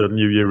the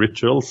New Year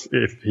rituals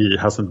if he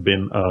hasn't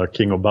been a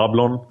king of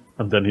Babylon,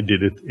 and then he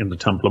did it in the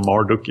temple of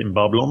Marduk in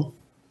Babylon.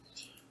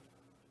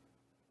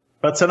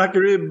 But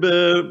Sennacherib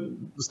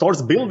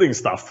starts building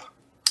stuff.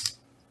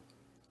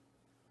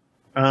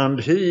 And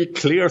he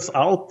clears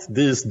out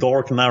these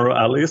dark, narrow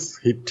alleys.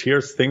 He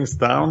tears things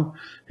down.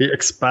 He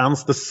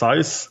expands the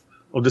size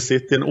of the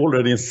city. And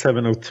already in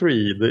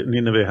 703, the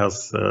Nineveh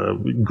has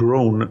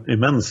grown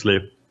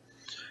immensely.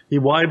 He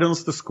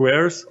widens the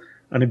squares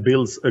and he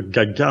builds a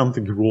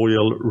gigantic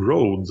royal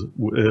road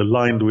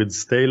lined with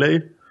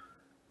stelae.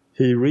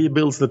 He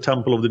rebuilds the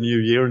temple of the New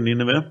Year in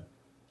Nineveh.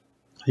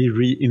 He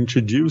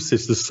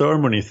reintroduces the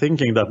ceremony,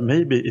 thinking that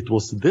maybe it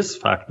was this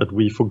fact that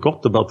we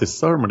forgot about this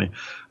ceremony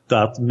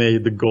that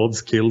made the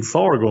gods kill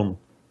Sargon.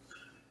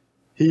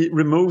 He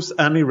removes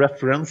any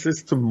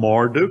references to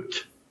Marduk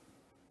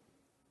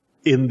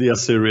in the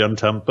Assyrian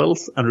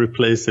temples and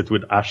replaces it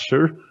with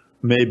Asher.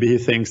 Maybe he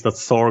thinks that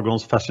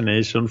Sargon's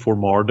fascination for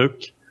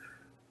Marduk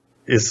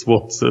is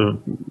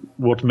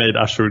what made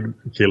Asher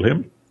kill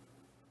him.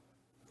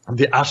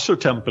 The Asher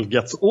temple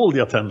gets all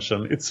the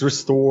attention. It's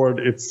restored.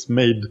 It's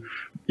made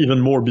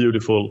even more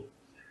beautiful.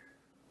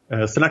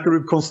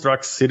 Sennacherib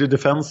constructs city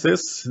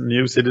defenses,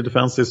 new city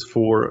defenses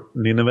for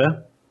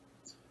Nineveh,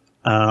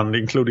 and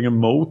including a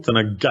moat and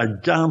a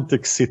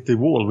gigantic city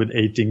wall with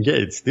 18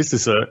 gates. This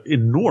is an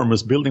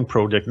enormous building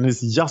project, and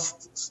it's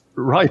just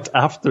right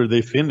after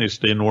they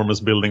finished the enormous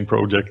building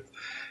project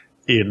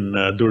in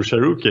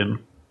Dur-Sharukin.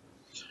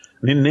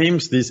 And he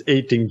names these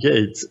 18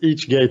 gates.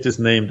 Each gate is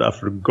named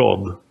after a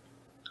god.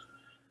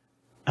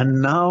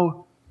 And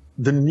now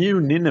the new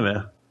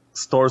Nineveh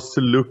starts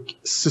to look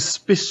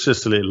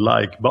suspiciously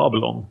like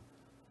Babylon.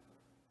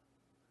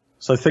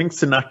 So I think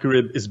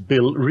Sennacherib is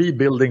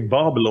rebuilding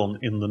Babylon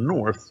in the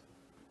north.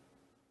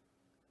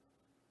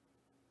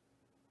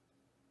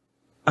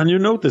 And you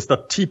notice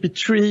that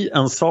TP3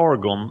 and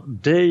Sargon,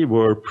 they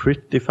were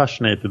pretty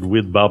fascinated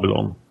with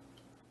Babylon.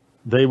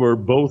 They were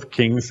both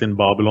kings in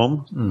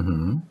Babylon.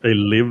 Mm-hmm. They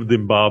lived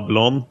in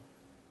Babylon.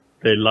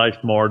 They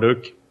liked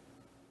Marduk.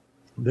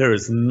 There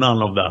is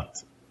none of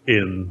that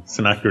in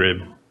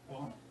Sennacherib.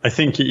 I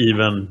think he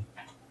even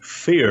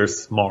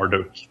fears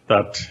Marduk,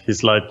 that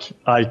he's like,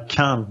 I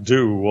can't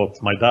do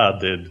what my dad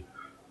did,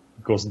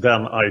 because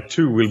then I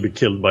too will be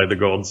killed by the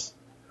gods.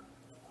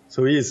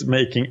 So he is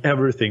making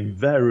everything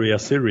very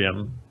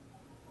Assyrian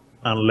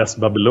and less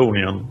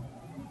Babylonian.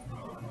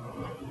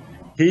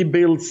 He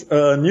builds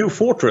a new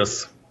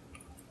fortress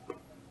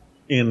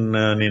in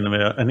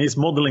Nineveh, and he's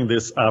modeling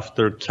this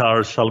after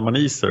Kar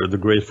Shalmaneser, the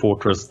great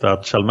fortress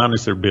that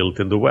Shalmaneser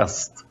built in the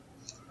west.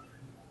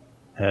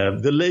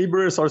 The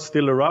laborers are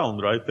still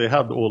around, right? They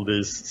had all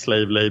these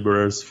slave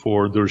laborers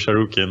for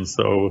Dur-Sharukin,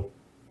 so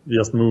he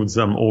just moves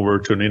them over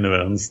to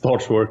Nineveh and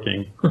starts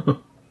working.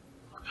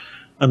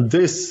 And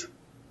this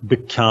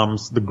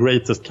becomes the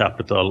greatest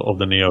capital of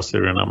the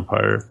Neo-Assyrian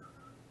Empire.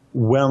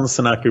 When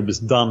Sennacherib is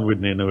done with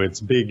Nineveh,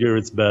 it's bigger,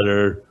 it's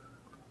better,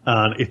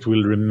 and it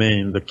will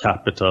remain the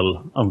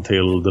capital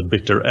until the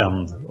bitter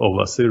end of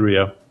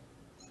Assyria.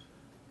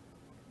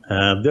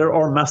 There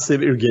are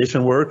massive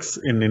irrigation works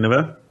in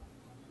Nineveh.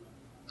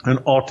 An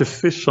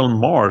artificial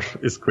marsh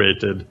is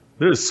created.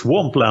 There is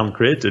swampland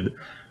created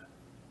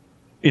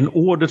in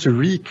order to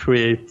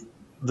recreate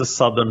the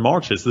southern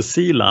marshes, the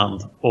sea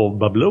land of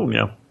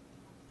Babylonia.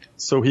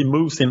 So he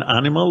moves in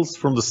animals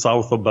from the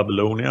south of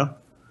Babylonia.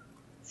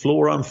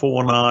 Flora and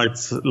fauna,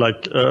 it's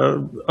like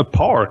a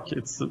park.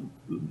 It's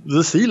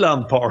the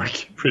Sealand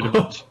Park, pretty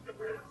much.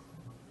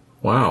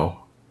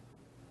 Wow.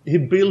 He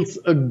builds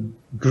a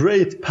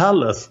great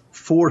palace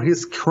for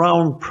his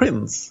crown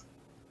prince.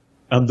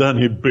 And then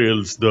he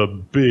builds the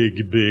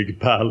big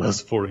palace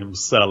for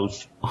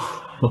himself.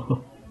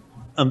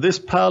 And this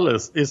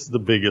palace is the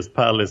biggest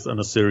palace an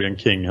Assyrian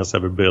king has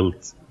ever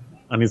built.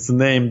 And it's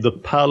named the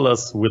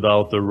Palace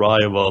Without a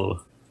Rival.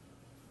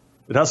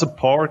 It has a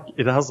park,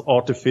 it has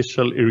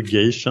artificial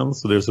irrigation,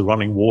 so there's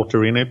running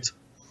water in it.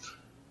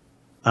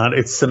 And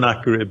it's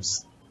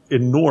Sennacherib's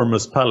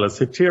enormous palace.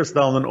 He tears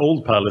down an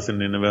old palace in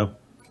Nineveh,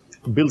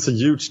 builds a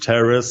huge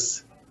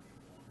terrace,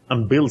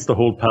 and builds the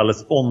whole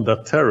palace on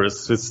that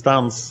terrace. It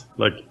stands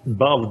like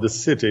above the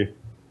city.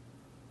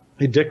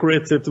 He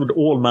decorates it with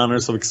all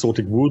manners of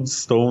exotic woods,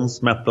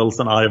 stones, metals,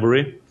 and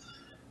ivory.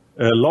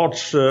 A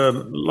large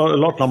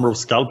number of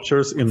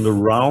sculptures in the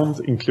round,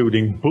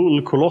 including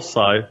bull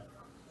colossi,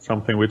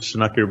 something which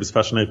Sennacherib is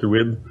fascinated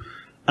with,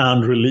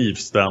 and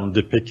reliefs then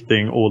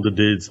depicting all the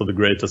deeds of the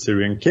great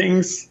Assyrian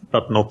kings,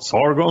 but not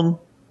Sargon.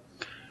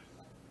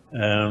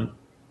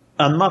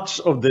 And much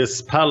of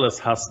this palace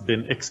has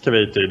been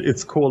excavated.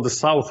 It's called the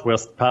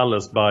Southwest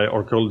Palace by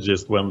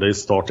archaeologists when they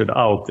started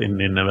out in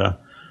Nineveh.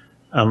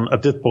 And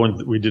at that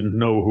point, we didn't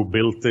know who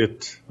built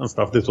it and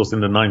stuff. This was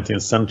in the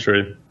 19th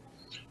century.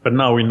 But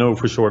now we know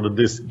for sure that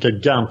this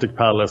gigantic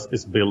palace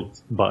is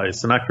built by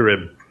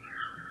Sennacherib.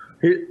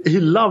 He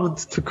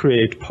loved to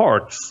create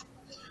parks.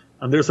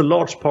 And there's a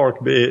large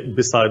park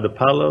beside the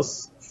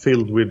palace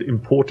filled with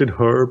imported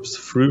herbs,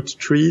 fruit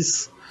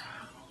trees,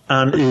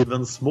 and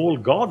even small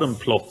garden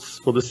plots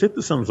for the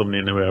citizens of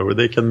Nineveh where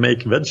they can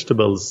make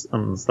vegetables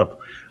and stuff.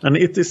 And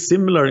it is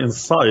similar in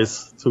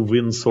size to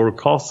Windsor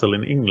Castle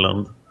in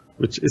England,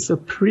 which is a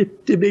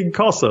pretty big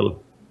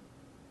castle.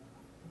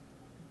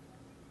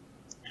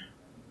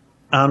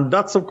 And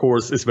that's, of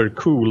course, is very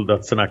cool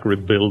that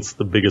Sennacherib builds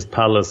the biggest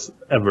palace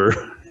ever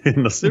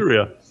in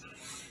Assyria.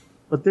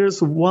 But there's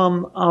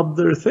one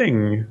other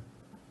thing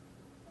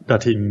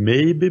that he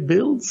maybe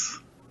builds,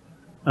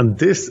 and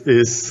this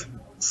is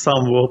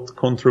somewhat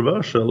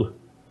controversial.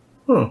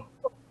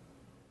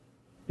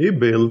 He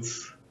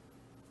builds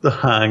the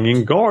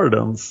Hanging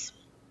Gardens.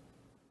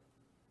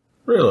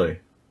 Really?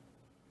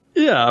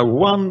 Yeah,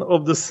 one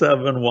of the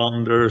 7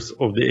 wonders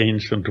of the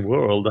ancient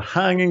world, the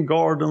Hanging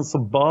Gardens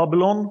of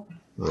Babylon.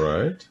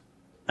 Right.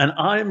 And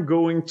I'm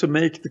going to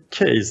make the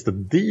case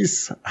that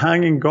these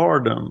Hanging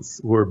Gardens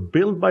were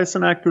built by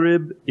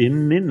Sennacherib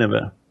in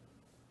Nineveh,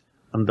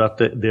 and that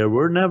there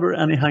were never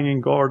any Hanging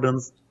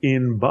Gardens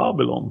in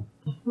Babylon.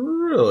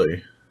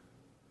 Really?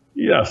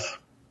 Yes.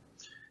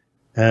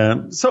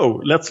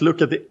 So let's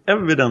look at the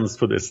evidence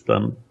for this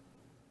then.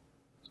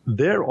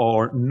 There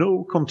are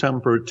no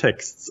contemporary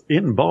texts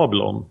in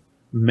Babylon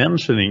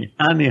mentioning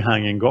any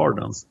Hanging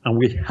Gardens, and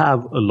we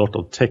have a lot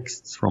of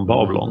texts from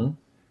Babylon.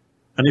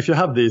 Mm-hmm. And if you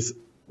have this,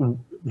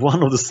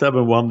 one of the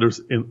 7 wonders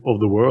of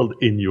the world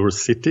in your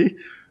city,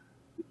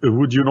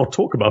 would you not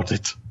talk about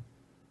it?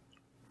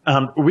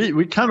 And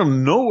we kind of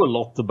know a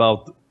lot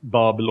about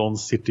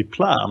Babylon's city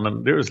plan,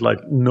 and there is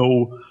like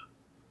no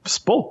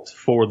spot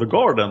for the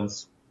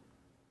gardens.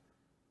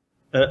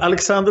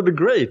 Alexander the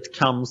Great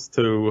comes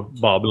to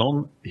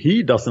Babylon.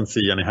 He doesn't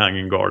see any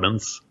Hanging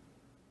Gardens.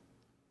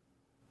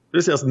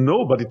 There's just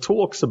nobody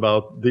talks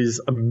about these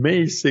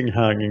amazing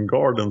Hanging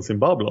Gardens in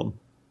Babylon.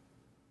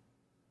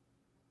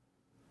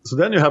 So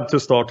then you have to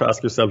start to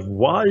ask yourself,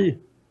 why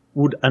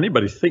would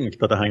anybody think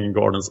that the Hanging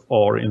Gardens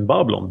are in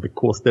Babylon?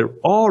 Because there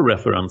are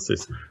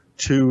references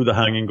to the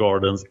Hanging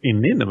Gardens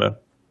in Nineveh.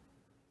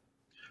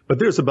 But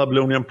there's a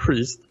Babylonian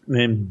priest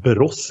named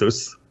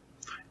Berossus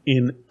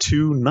in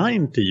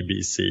 290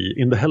 BC,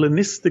 in the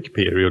Hellenistic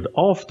period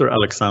after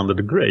Alexander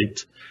the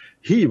Great.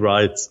 He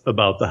writes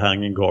about the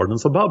Hanging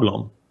Gardens of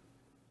Babylon.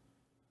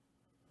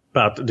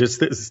 But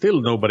there's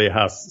still nobody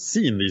has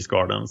seen these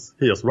gardens.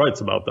 He just writes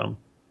about them.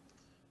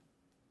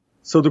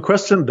 So the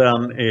question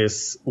then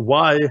is,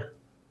 why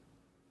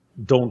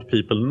don't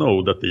people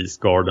know that these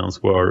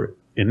gardens were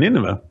in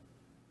Nineveh?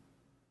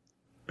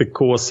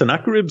 Because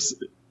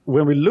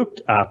when we look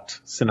at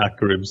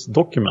Sennacherib's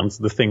documents,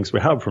 the things we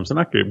have from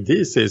Sennacherib,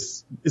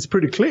 it's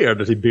pretty clear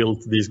that he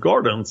built these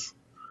gardens.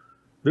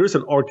 There is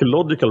an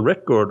archaeological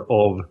record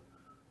of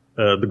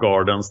the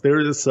gardens.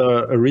 There is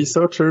a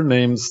researcher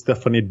named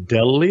Stephanie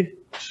Delly.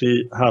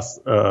 She has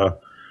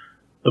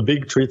a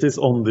big treatise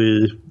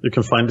you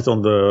can find it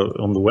on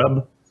the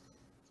web,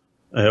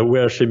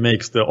 where she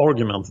makes the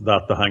argument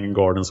that the Hanging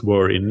Gardens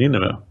were in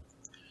Nineveh.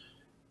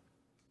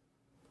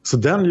 So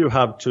then you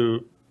have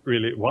to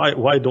really,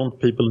 why don't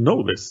people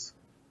know this?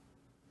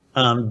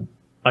 And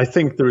I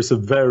think there is a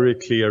very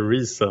clear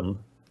reason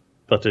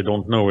that they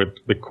don't know it,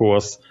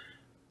 because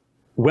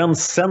when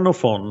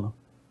Xenophon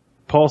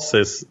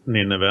passes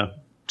Nineveh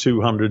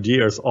 200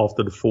 years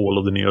after the fall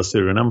of the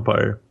Neo-Assyrian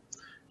Empire,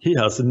 he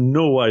has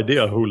no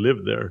idea who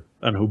lived there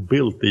and who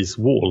built these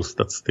walls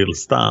that still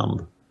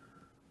stand.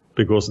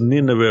 Because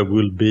Nineveh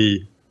will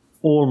be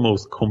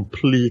almost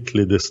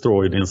completely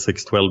destroyed in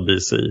 612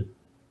 BC.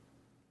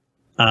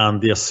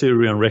 And the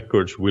Assyrian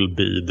records will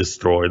be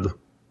destroyed.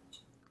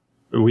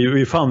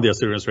 We found the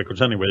Assyrian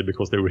records anyway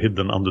because they were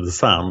hidden under the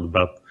sand.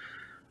 But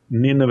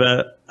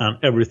Nineveh and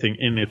everything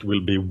in it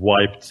will be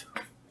wiped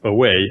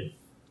away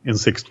in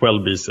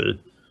 612 BC.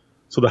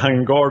 So the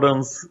Hanging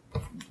Gardens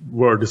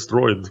were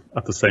destroyed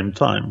at the same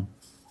time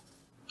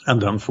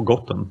and then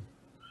forgotten.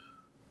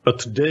 But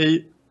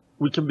today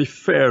we can be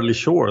fairly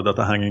sure that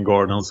the Hanging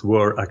Gardens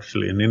were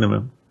actually in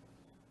Nineveh.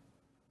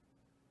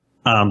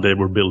 And they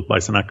were built by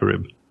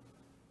Sennacherib.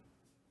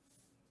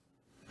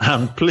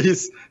 And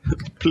please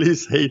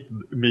hate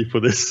me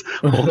for this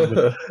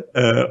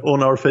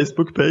on our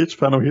Facebook page,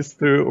 Fan of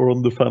History, or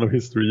on the Fan of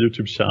History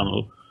YouTube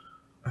channel.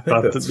 I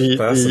think that's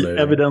fascinating. The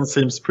evidence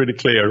seems pretty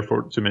clear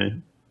to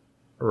me.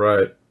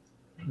 Right.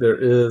 There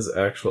is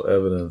actual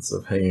evidence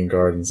of Hanging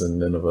Gardens in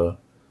Nineveh,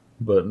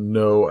 but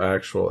no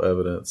actual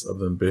evidence of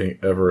them being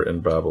ever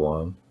in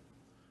Babylon.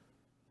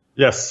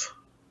 Yes.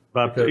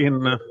 But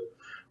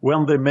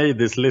when they made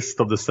this list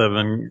of the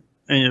 7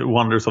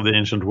 wonders of the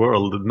ancient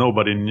world,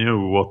 nobody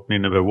knew what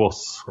Nineveh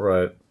was.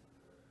 Right.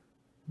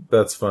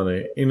 That's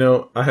funny. You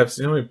know, I have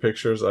seen how many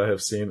pictures I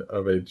have seen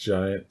of a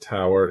giant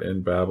tower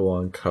in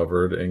Babylon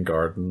covered in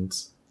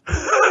gardens.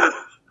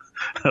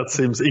 That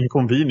seems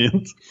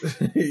inconvenient.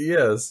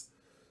 Yes.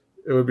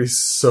 It would be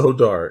so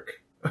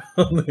dark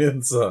on the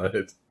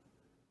inside.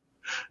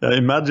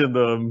 Imagine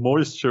the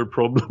moisture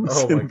problems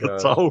in the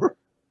tower.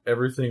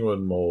 Everything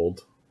would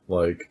mold,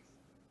 like,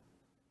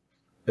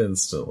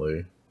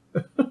 instantly.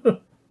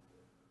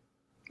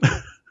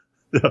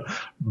 Yeah,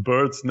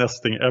 birds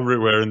nesting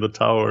everywhere in the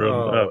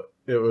tower.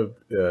 It'd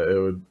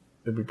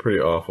be pretty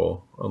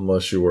awful,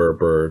 unless you were a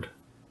bird.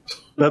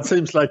 That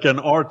seems like an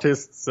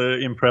artist's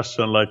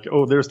impression, like,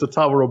 oh, there's the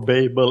Tower of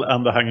Babel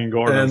and the Hanging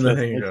Gardens. And the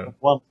Hanging Gardens.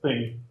 One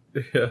thing.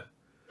 Yeah.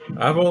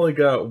 I've only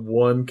got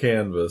one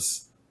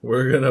canvas.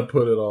 We're going to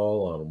put it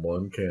all on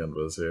one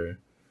canvas here.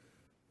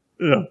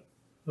 Yeah.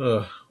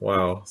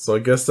 Wow. So I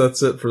guess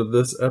that's it for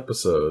this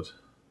episode.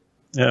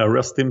 Yeah,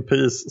 rest in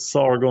peace,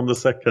 Sargon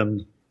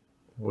II.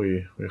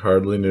 We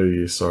hardly knew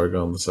you,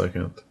 Sargon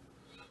II.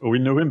 We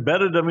knew him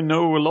better than we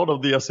know a lot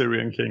of the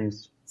Assyrian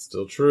kings.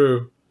 Still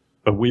true.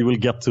 But we will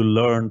get to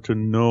learn to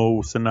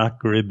know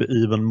Sennacherib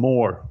even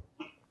more.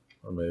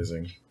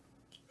 Amazing.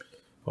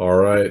 All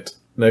right.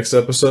 Next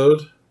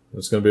episode,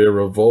 there's going to be a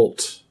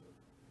revolt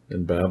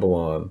in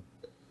Babylon.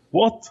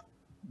 What?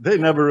 They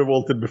never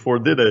revolted before,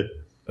 did they?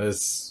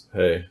 It's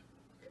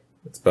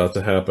about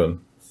to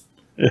happen.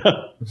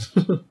 Yeah.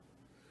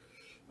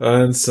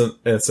 And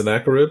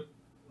Sennacherib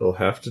will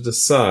have to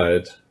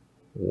decide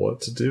what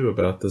to do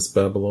about this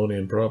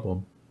Babylonian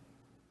problem.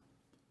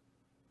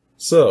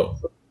 So,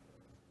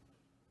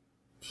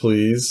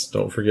 please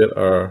don't forget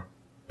our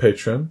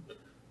Patreon,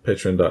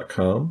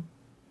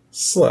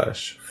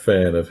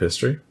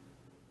 patreon.com/fanofhistory.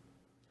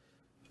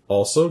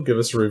 Also, give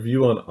us a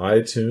review on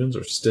iTunes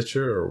or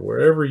Stitcher or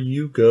wherever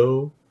you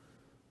go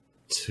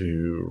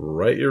to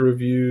write your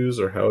reviews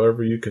or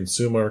however you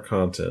consume our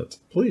content.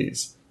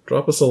 Please,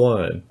 drop us a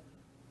line.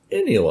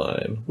 Any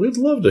line. We'd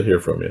love to hear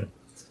from you.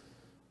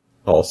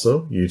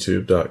 Also,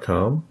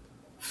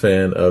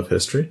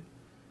 youtube.com/fanofhistory.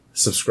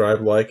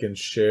 Subscribe, like, and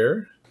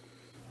share.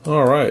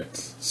 All right.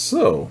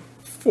 So,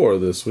 for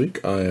this week,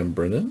 I am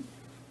Brennan.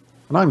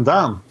 And I'm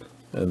Dan.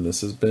 And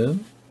this has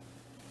been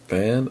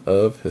Fan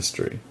of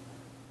History.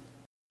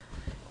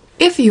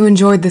 If you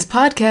enjoyed this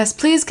podcast,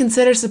 please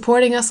consider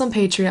supporting us on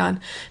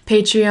Patreon.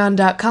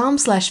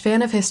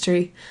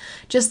 Patreon.com/fanofhistory.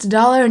 Just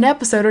 $1 an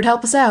episode would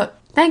help us out.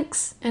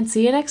 Thanks, and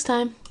see you next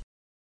time.